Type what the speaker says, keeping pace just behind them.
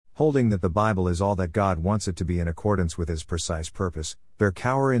Holding that the Bible is all that God wants it to be in accordance with His precise purpose,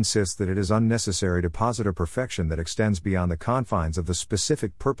 Berkouwer insists that it is unnecessary to posit a perfection that extends beyond the confines of the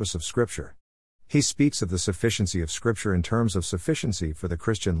specific purpose of Scripture. He speaks of the sufficiency of Scripture in terms of sufficiency for the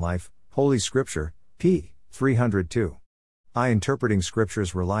Christian life, Holy Scripture, p. 302. Interpreting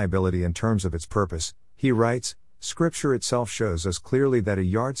Scripture's reliability in terms of its purpose, he writes, Scripture itself shows us clearly that a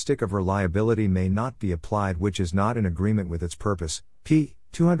yardstick of reliability may not be applied which is not in agreement with its purpose, p.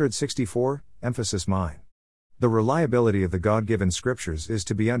 264, emphasis mine. The reliability of the God-given Scriptures is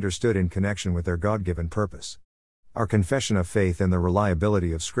to be understood in connection with their God-given purpose. Our confession of faith in the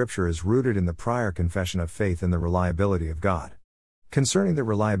reliability of Scripture is rooted in the prior confession of faith in the reliability of God. Concerning the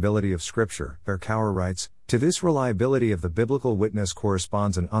reliability of Scripture, Berkouwer writes, to this reliability of the biblical witness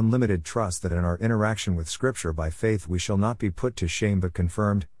corresponds an unlimited trust that in our interaction with Scripture by faith we shall not be put to shame but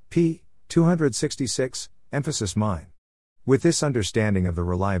confirmed, p. 266, emphasis mine. With this understanding of the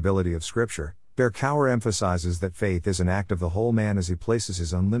reliability of Scripture, Berkouwer emphasizes that faith is an act of the whole man as he places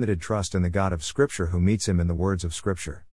his unlimited trust in the God of Scripture who meets him in the words of Scripture.